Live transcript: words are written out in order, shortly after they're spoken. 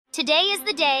Today is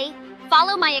the day.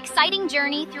 Follow my exciting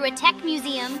journey through a tech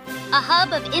museum, a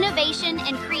hub of innovation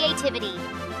and creativity.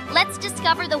 Let's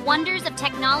discover the wonders of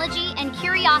technology and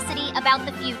curiosity about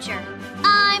the future.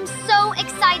 I'm so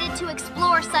excited to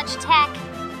explore such tech.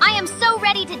 I am so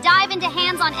ready to dive into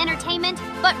hands-on entertainment,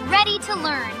 but ready to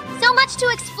learn. So much to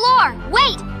explore.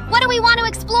 Wait, what do we want to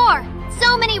explore?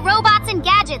 So many robots and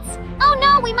gadgets. Oh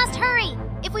no, we must hurry.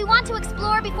 If we want to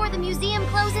explore before the museum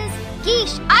closes,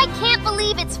 geesh, I can't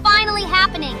believe it's finally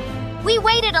happening. We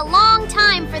waited a long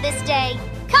time for this day.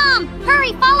 Come,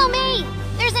 hurry, follow me.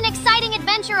 There's an exciting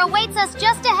adventure awaits us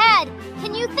just ahead.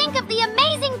 Can you think of the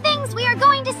amazing things we are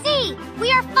going to see?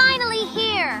 We are finally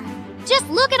here. Just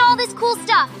look at all this cool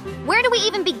stuff. Where do we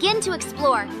even begin to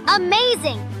explore?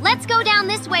 Amazing. Let's go down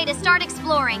this way to start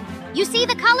exploring. You see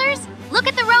the colors? Look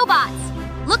at the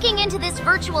robots. Looking into this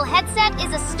virtual headset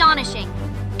is astonishing.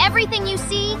 Everything you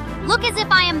see, look as if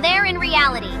I am there in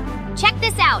reality. Check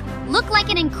this out. Look like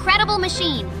an incredible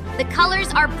machine. The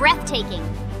colors are breathtaking.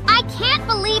 I can't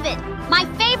believe it. My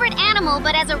favorite animal,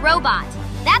 but as a robot.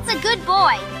 That's a good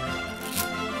boy.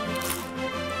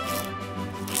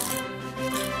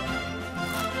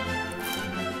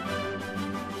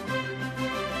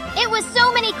 It was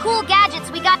so many cool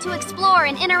gadgets we got to explore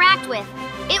and interact with.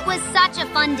 It was such a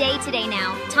fun day today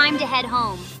now. Time to head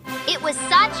home. It was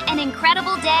such an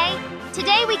incredible day.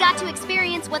 Today we got to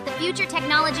experience what the future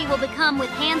technology will become with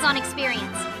hands-on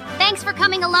experience. Thanks for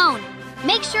coming along.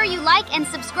 Make sure you like and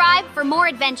subscribe for more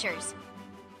adventures.